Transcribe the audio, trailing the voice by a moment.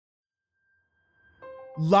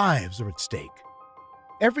Lives are at stake.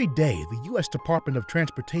 Every day, the U.S. Department of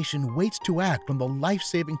Transportation waits to act on the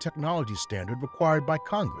life-saving technology standard required by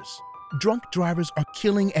Congress. Drunk drivers are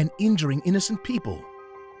killing and injuring innocent people.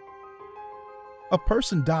 A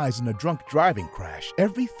person dies in a drunk driving crash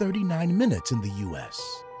every 39 minutes in the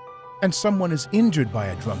U.S. And someone is injured by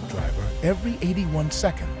a drunk driver every 81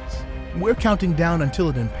 seconds. We're counting down until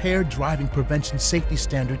an impaired driving prevention safety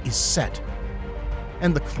standard is set.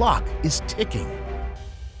 And the clock is ticking.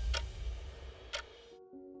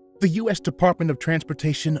 The U.S. Department of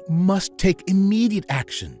Transportation must take immediate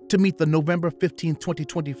action to meet the November 15,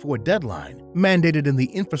 2024 deadline mandated in the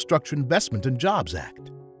Infrastructure Investment and Jobs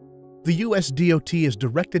Act. The USDOT is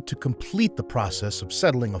directed to complete the process of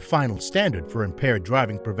settling a final standard for impaired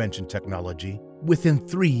driving prevention technology within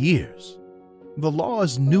 3 years. The law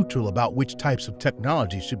is neutral about which types of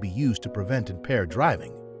technology should be used to prevent impaired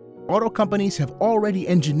driving. Auto companies have already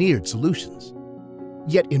engineered solutions.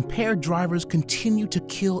 Yet impaired drivers continue to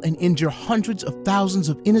kill and injure hundreds of thousands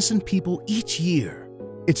of innocent people each year.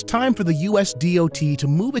 It's time for the USDOT to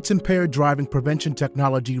move its impaired driving prevention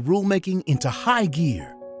technology rulemaking into high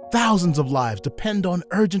gear. Thousands of lives depend on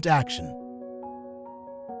urgent action.